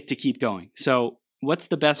it to keep going. So what's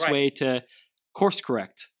the best way to course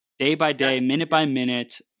correct day by day, minute by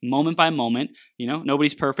minute, moment by moment?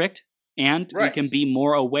 Nobody's perfect. And we can be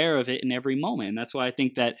more aware of it in every moment. And that's why I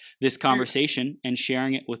think that this conversation and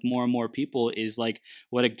sharing it with more and more people is like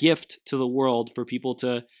what a gift to the world for people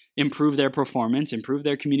to improve their performance, improve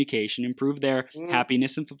their communication, improve their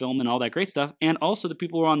happiness and fulfillment, all that great stuff. And also the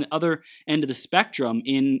people who are on the other end of the spectrum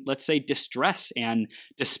in, let's say, distress and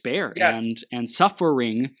despair and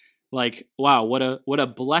suffering. Like, wow, what a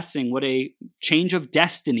blessing, what a change of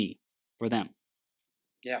destiny for them.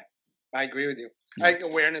 Yeah, I agree with you. I think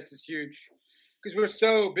awareness is huge because we're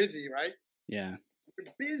so busy, right? Yeah.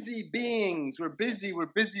 We're busy beings. We're busy.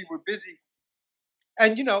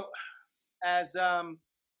 And, as I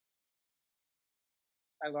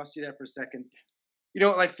lost you there for a second.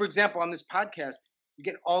 Like, for example, on this podcast, you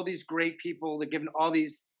get all these great people. They're giving all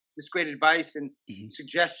this great advice and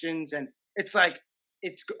suggestions. And it's like,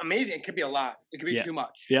 it's amazing. It could be a lot. It could be too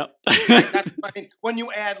much. Yep. When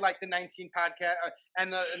you add like the 19 podcast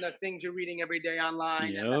and the things you're reading every day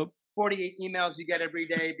online, and the 48 emails you get every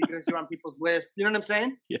day because you're on people's lists. You know what I'm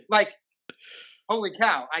saying? Yes. Like, holy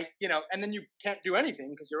cow! And then you can't do anything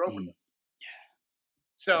because you're over.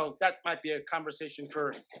 So that might be a conversation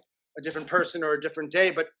for a different person or a different day.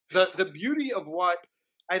 But the beauty of what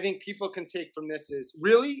I think people can take from this is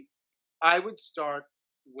really, I would start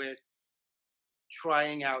with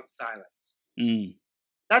trying out silence.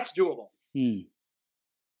 That's doable.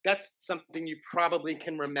 That's something you probably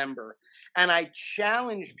can remember. And I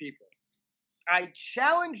challenge people. I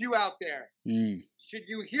challenge you out there. Should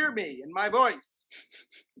you hear me in my voice?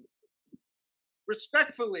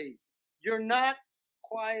 Respectfully, you're not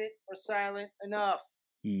quiet or silent enough.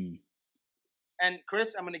 And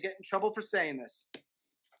Chris, I'm going to get in trouble for saying this.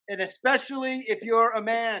 And especially if you're a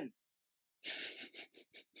man.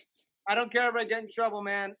 I don't care if I get in trouble,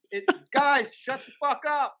 man. Guys, shut the fuck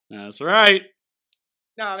up. That's right.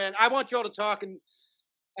 No, man, I want you all to talk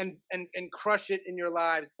and crush it in your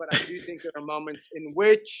lives, but I do think there are moments in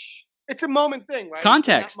which it's a moment thing, right?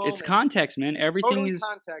 Context. It's context, man. Everything totally is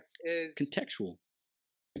context is contextual.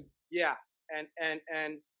 Yeah,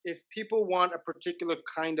 and if people want a particular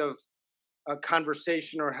kind of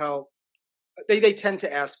conversation or help, they tend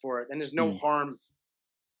to ask for it, and there's no harm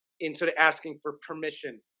in sort of asking for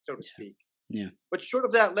permission, so to speak. Yeah. But short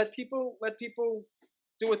of that, let people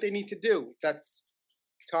do what they need to do. That's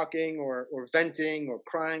talking or venting or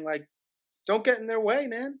crying. Like, don't get in their way,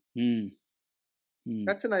 man.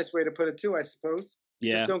 That's a nice way to put it too, I suppose.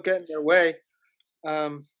 Yeah. Just don't get in their way. I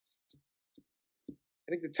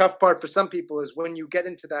think the tough part for some people is when you get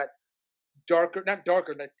into that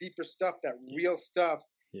that deeper stuff, that real stuff,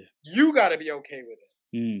 you got to be okay with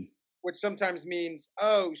it. Which sometimes means,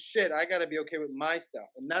 oh shit, I got to be okay with my stuff.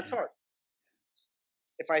 And that's hard.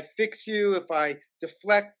 If I fix you, if I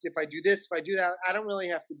deflect, if I do this, if I do that, I don't really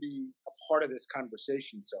have to be a part of this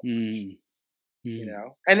conversation so much.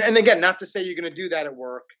 And again, not to say you're going to do that at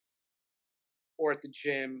work or at the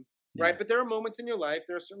gym, right? But there are moments in your life,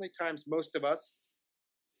 there are certainly times, most of us,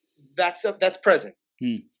 that's present.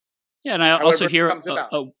 Yeah, and I also hear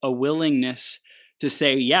a willingness to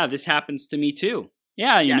say, yeah, this happens to me too.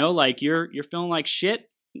 Yeah, you know, like you're feeling like shit.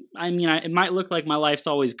 I mean, it might look like my life's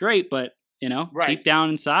always great, but deep down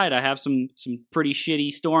inside, I have some pretty shitty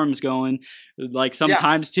storms going, like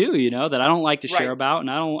sometimes too, that I don't like to share about, and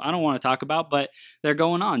I don't want to talk about, but they're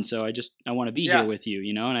going on. So I want to be here with you,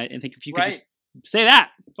 and I think if you could just say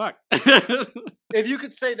that, fuck. If you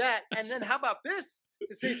could say that, and then how about this?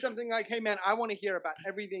 To say something like, hey man, I want to hear about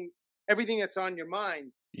everything that's on your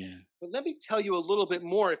mind. Yeah. But let me tell you a little bit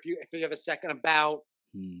more if you have a second about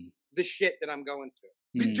the shit that I'm going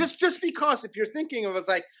through. Just because if you're thinking of it as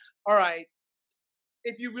like, all right,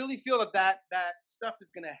 if you really feel that stuff is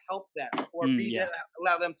going to help them or be there,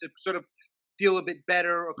 allow them to sort of feel a bit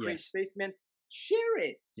better or create space, man, share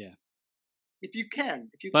it. Yeah. If you can.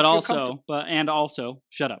 But also,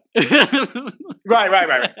 shut up.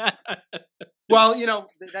 Right. Well,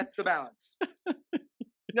 that's the balance.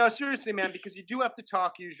 No, seriously, man, because you do have to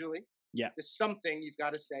talk usually. Yeah. There's something you've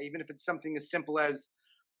got to say, even if it's something as simple as,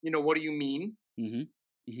 what do you mean?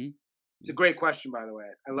 It's a great question, by the way.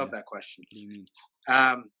 I love that question.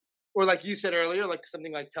 Or like you said earlier, like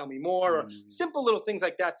something like tell me more or simple little things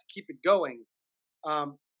like that to keep it going.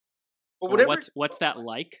 But whatever. What's that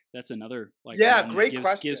like? That's another great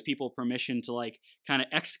question. Gives people permission to like kind of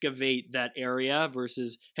excavate that area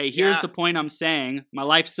versus, hey, here's the point I'm saying. My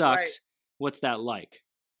life sucks. Right. What's that like?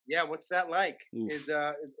 Yeah, what's that like? Oof.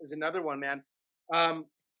 Is another one, man.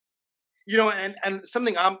 You know, and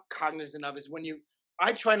something I'm cognizant of is when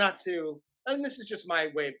I try not to, and this is just my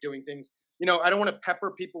way of doing things. You know, I don't want to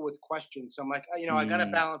pepper people with questions. So I'm like, you know, I got to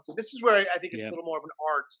Mm, balance it. This is where I think it's a yep. little more of an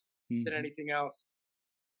art than Mhm. anything else.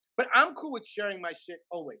 But I'm cool with sharing my shit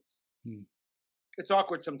always. Mm. It's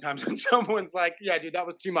awkward sometimes when someone's like, "Yeah, dude, that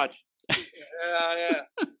was too much."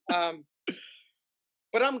 Yeah.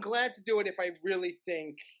 But I'm glad to do it if I really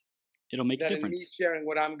think It'll make a that in me difference. sharing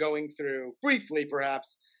what I'm going through, briefly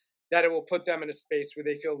perhaps, that it will put them in a space where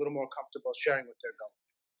they feel a little more comfortable sharing what they're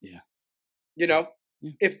going. Yeah. You Yeah. know,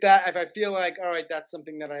 Yeah. if I feel like, all right, that's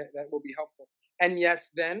something that will be helpful, and yes,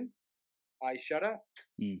 then I shut up.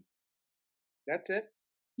 Mm. That's it.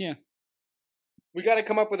 Yeah. We got to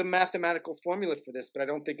come up with a mathematical formula for this, but I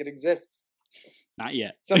don't think it exists. Not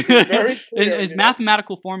yet. Something very clear. Is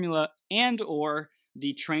mathematical formula and or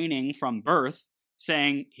the training from birth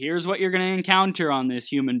saying, here's what you're going to encounter on this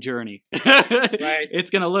human journey. Right. It's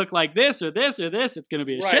going to look like this or this or this. It's going to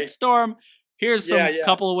be a Right. shitstorm. Here's some Yeah.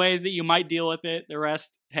 couple of ways that you might deal with it. The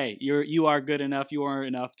rest, hey, you are good enough. You are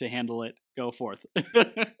enough to handle it. Go forth.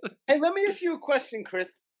 Hey, let me ask you a question,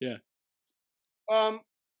 Chris. Yeah.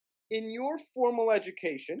 In your formal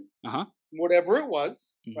education, Uh-huh. whatever it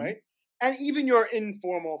was, Mhm. right, and even your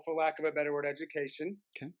informal, for lack of a better word, education,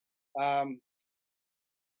 Okay.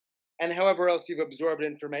 and however else you've absorbed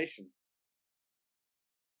information,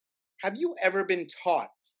 have you ever been taught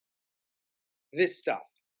this stuff?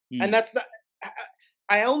 And Mm. that's not.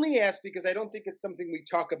 I only ask because I don't think it's something we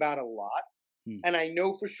talk about a lot, Mm. and I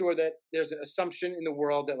know for sure that there's an assumption in the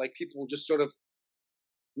world that like people will just sort of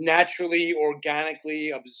naturally, organically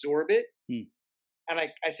absorb it, Mm. and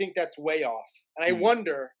I think that's way off. And I Mm.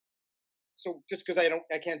 wonder. So just because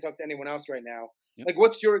I can't talk to anyone else right now, Yep. like,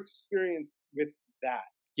 what's your experience with that?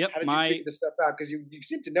 Yep. How did you figure this stuff out? Because you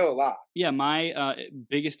seem to know a lot. Yeah, my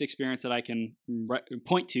biggest experience that I can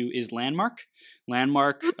point to is Landmark.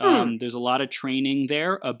 Landmark, there's a lot of training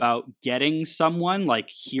there about getting someone, like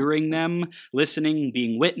hearing them, listening,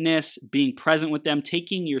 being witness, being present with them,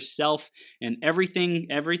 taking yourself and everything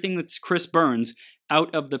that's Chris Burns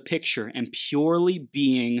out of the picture and purely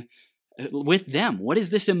being with them. What is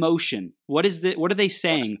this emotion? What are they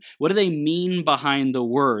saying? What do they mean behind the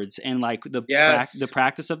words? And like the Yes,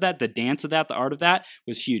 practice of that, the dance of that, the art of that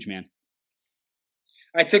was huge, man.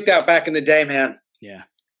 I took that back in the day, man, Yeah.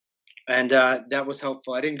 and that was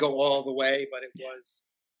helpful. I didn't go all the way, but it was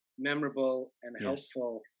memorable and Yes.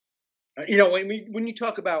 helpful. You know, when you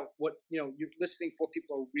talk about what you're listening for,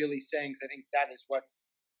 people are really saying. 'Cause I think that is what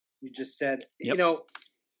you just said. Yep. You know,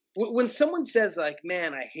 when someone says like,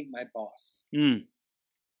 "Man, I hate my boss," Mm.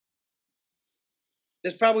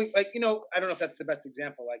 there's probably like, I don't know if that's the best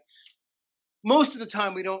example. Like most of the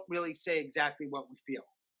time, we don't really say exactly what we feel.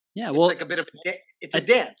 Yeah, It's well, like a bit of it's a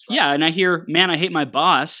dance, right? yeah, and I hear, man, I hate my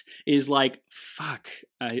boss is like, fuck,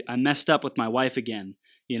 I messed up with my wife again.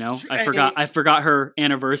 You know, I forgot her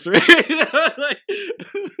anniversary. I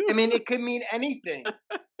mean, it could mean anything.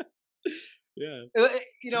 Yeah.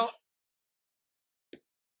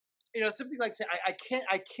 Something like say,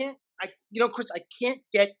 Chris, I can't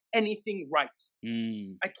get anything right.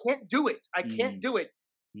 Mm. I can't do it. I can't do it.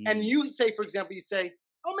 And you say, for example, you say,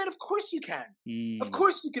 "Oh man, of course you can. Of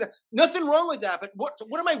course you can. Nothing wrong with that." But what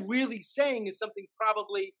am I really saying is something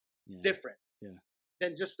probably different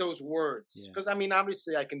than just those words. Because I mean,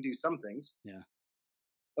 obviously, I can do some things. Yeah.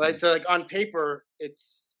 So like on paper,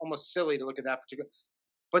 it's almost silly to look at that particular.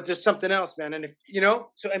 But there's something else, man. And if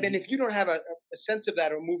so I mean, if you don't have a sense of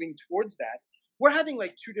that or moving towards that, we're having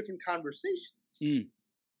like two different conversations.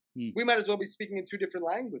 We might as well be speaking in two different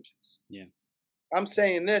languages. Yeah. I'm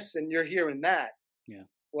saying this and you're hearing that. Yeah.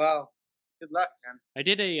 Well, good luck, man. I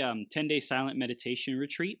did a 10-day silent meditation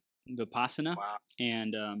retreat, Vipassana. Wow.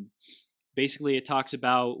 And basically it talks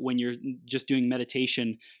about when you're just doing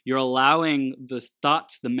meditation, you're allowing the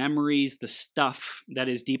thoughts, the memories, the stuff that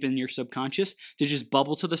is deep in your subconscious to just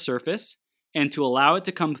bubble to the surface and to allow it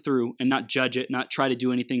to come through and not judge it, not try to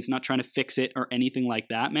do anything, not trying to fix it or anything like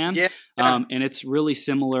that, man. Yeah. And it's really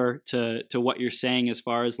similar to what you're saying as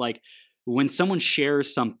far as like when someone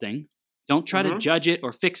shares something, don't try to judge it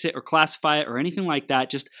or fix it or classify it or anything like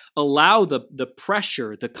that. Just allow the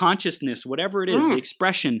pressure, the consciousness, whatever it is, the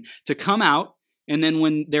expression to come out. And then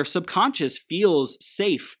when their subconscious feels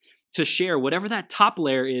safe to share whatever that top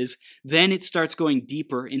layer is, then it starts going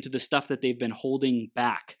deeper into the stuff that they've been holding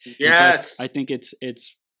back. Yes. So I think it's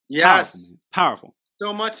yes. powerful.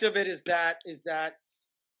 So much of it is that,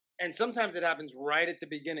 and sometimes it happens right at the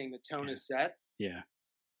beginning. The tone is set. Yeah.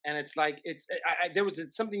 And it's like, there was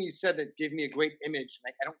something you said that gave me a great image.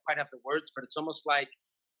 And I don't quite have the words for it. It's almost like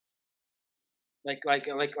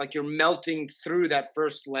like you're melting through that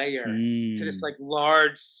first layer to this like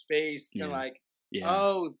large space to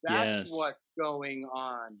oh, that's what's going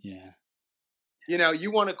on. Yeah.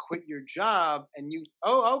 You want to quit your job and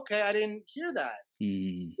okay, I didn't hear that.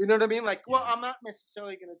 You know what I mean? Like, well, I'm not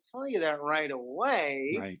necessarily going to tell you that right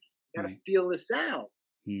away. Right. You got to feel this out.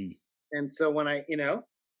 And so when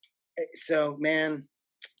man,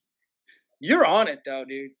 you're on it though,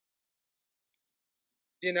 dude.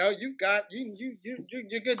 You've got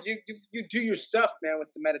you're good. You do your stuff, man, with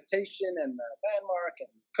the meditation and the landmark and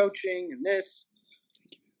coaching and this.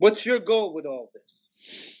 What's your goal with all this?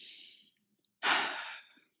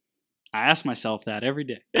 I ask myself that every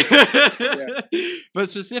day. But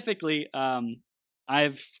specifically,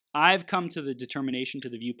 I've come to the determination, to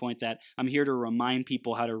the viewpoint that I'm here to remind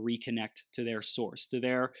people how to reconnect to their source, to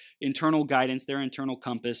their internal guidance, their internal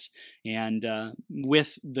compass, and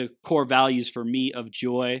with the core values for me of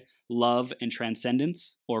joy, love, and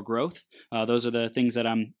transcendence or growth. Those are the things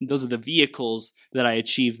those are the vehicles that I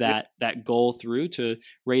achieve that goal through, to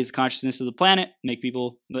raise the consciousness of the planet,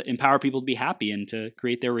 empower people to be happy and to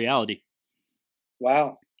create their reality.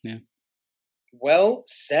 Wow. Yeah. Well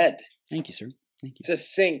said. Thank you, sir. Thank you.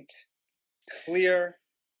 Succinct, clear,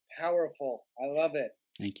 powerful. I love it.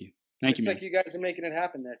 Thank you. Thank you, man. It's like you guys are making it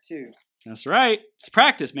happen there too. That's right. It's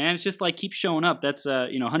practice, man. It's just like keep showing up. That's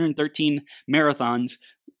 113 marathons.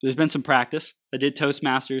 There's been some practice. I did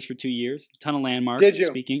Toastmasters for 2 years. A ton of landmarks. Did you?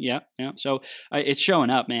 Speaking? Yeah. So it's showing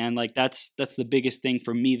up, man. Like that's the biggest thing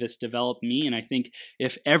for me that's developed me. And I think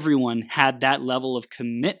if everyone had that level of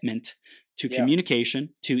commitment to communication,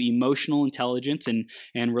 to emotional intelligence, and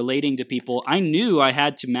relating to people, I knew I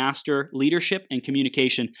had to master leadership and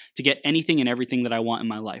communication to get anything and everything that I want in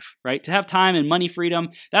my life, right? To have time and money freedom,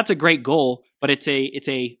 that's a great goal, but it's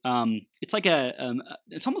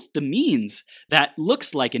almost the means that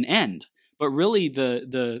looks like an end. But really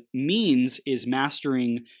the means is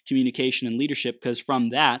mastering communication and leadership, because from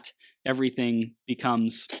that, everything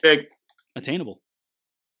becomes attainable.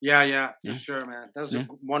 Yeah, for sure, man. Those are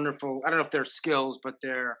wonderful. I don't know if they're skills, but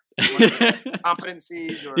they're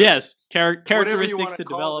competencies or characteristics to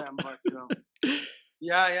develop. Them, but,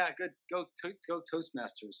 good. Go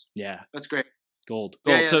Toastmasters. Yeah, that's great. Gold.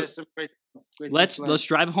 Yeah, so there's some great let's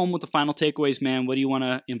drive home with the final takeaways, man. What do you want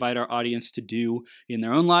to invite our audience to do in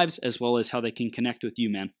their own lives, as well as how they can connect with you,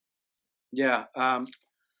 man? Yeah. Well,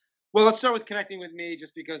 let's start with connecting with me,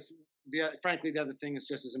 just because frankly, the other thing is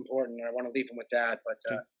just as important, and I want to leave them with that. But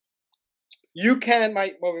you can,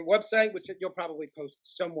 my website, which you'll probably post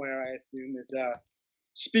somewhere, I assume, is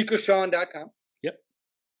speakershawn.com. Yep.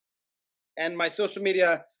 And my social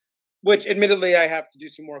media, which admittedly I have to do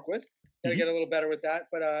some work with, gotta get a little better with that,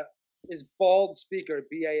 but is Bald Speaker,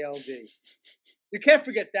 BALD. You can't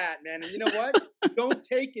forget that, man. And you know what? Don't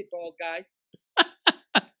take it, bald guy.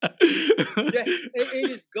 It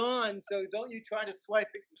is gone, so don't you try to swipe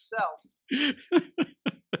it yourself.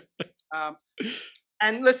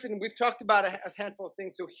 And listen, we've talked about a handful of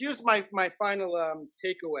things, so here's my final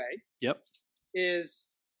takeaway. Yep. Is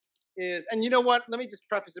and you know what, let me just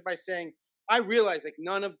preface it by saying I realize like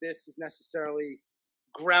none of this is necessarily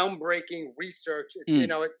groundbreaking research.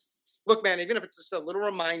 It's look, man, even if it's just a little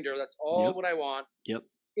reminder, that's all what I want.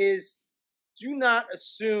 Is do not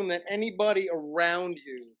assume that anybody around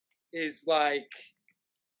you is like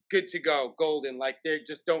good to go, golden, like they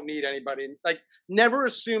just don't need anybody. Like never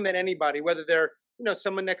assume that anybody, whether they're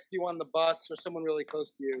someone next to you on the bus or someone really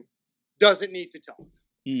close to you, doesn't need to talk.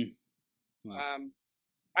 Wow.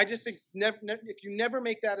 I just think if you never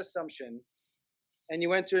make that assumption and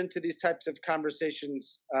you enter into these types of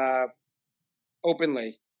conversations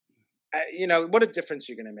openly, what a difference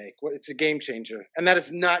you're going to make. It's a game changer. And that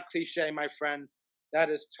is not cliche, my friend. That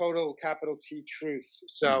is total capital T truth.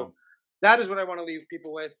 So that is what I want to leave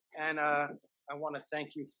people with. And I want to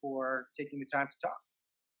thank you for taking the time to talk.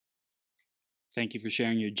 Thank you for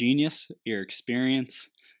sharing your genius, your experience,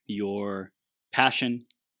 your passion,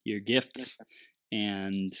 your gifts,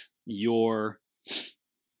 and your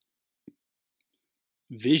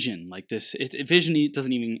vision. Like this, vision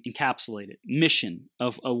doesn't even encapsulate it. Mission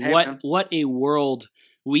of what a world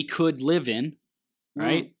we could live in,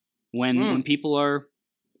 right? When people are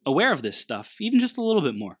aware of this stuff, even just a little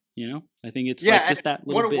bit more. I think it's like just that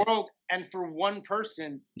little bit. What a world, and for one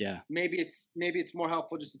person, maybe it's more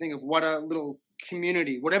helpful just to think of what a little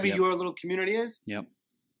community, whatever your little community is. Yep.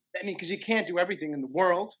 I mean, because you can't do everything in the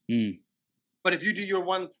world, but if you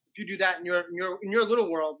do that in your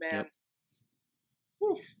little world, man,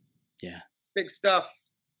 whew, it's big stuff.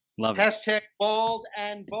 Love it. Hashtag bald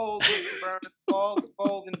and bold, Mr. Burns.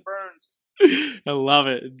 Bald and Burns. I love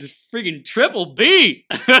it. The freaking Triple B.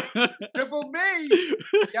 Triple B.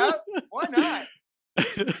 Yep. Why not?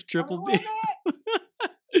 Triple B.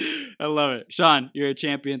 I love it. Sean, you're a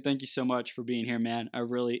champion. Thank you so much for being here, man. I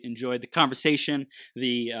really enjoyed the conversation.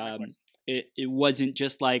 It wasn't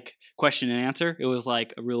just like question and answer. It was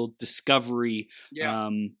like a real discovery,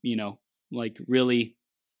 like really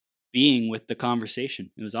being with the conversation.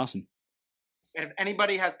 It was awesome. And if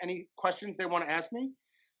anybody has any questions they want to ask me,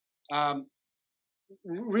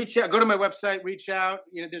 reach out, go to my website, reach out.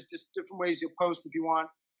 There's just different ways you'll post if you want.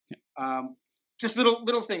 Just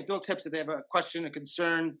little things, little tips. If they have a question, a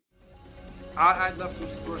concern, I'd love to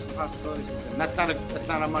explore some possibilities with them. That's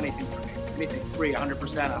not a money thing for me. Anything free,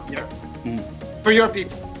 100%. I'm here for your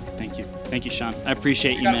people. Thank you, Sean. I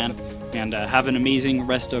appreciate you, man. And have an amazing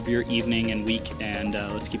rest of your evening and week. And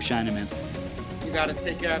let's keep shining, man. You got it.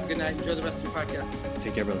 Take care. Have a good night. Enjoy the rest of your podcast.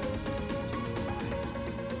 Take care, brother.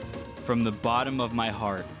 From the bottom of my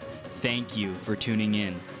heart, thank you for tuning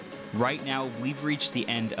in. Right now, we've reached the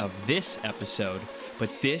end of this episode, but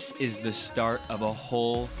this is the start of a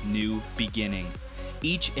whole new beginning.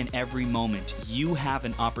 Each and every moment, you have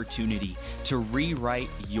an opportunity to rewrite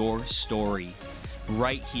your story.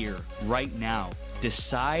 Right here, right now,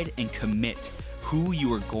 decide and commit who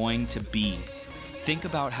you are going to be. Think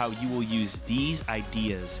about how you will use these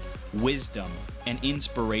ideas, wisdom, and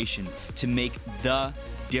inspiration to make the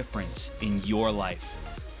difference in your life.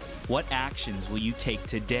 What actions will you take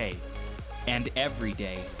today and every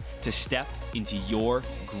day to step into your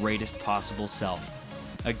greatest possible self?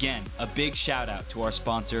 Again, a big shout out to our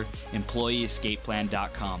sponsor,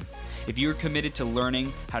 EmployeeEscapePlan.com. If you're committed to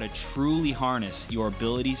learning how to truly harness your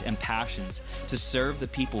abilities and passions to serve the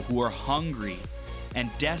people who are hungry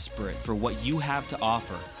and desperate for what you have to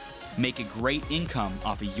offer, make a great income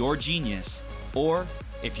off of your genius, or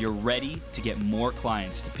if you're ready to get more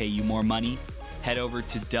clients to pay you more money, head over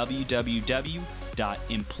to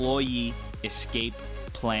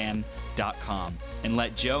www.employeeescapeplan.com and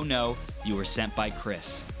let Joe know you were sent by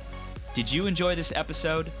Chris. Did you enjoy this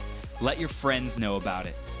episode? Let your friends know about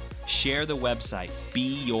it. Share the website,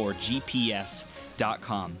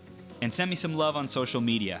 beyourgps.com, and send me some love on social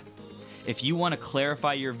media. If you want to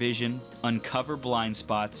clarify your vision, uncover blind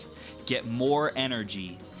spots, get more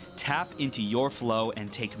energy, tap into your flow,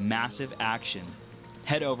 and take massive action,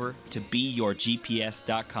 head over to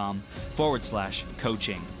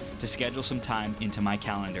beyourgps.com/coaching to schedule some time into my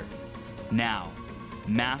calendar. Now,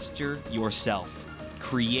 master yourself,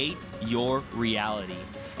 create your reality,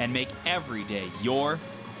 and make every day your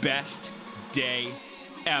best day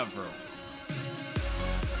ever.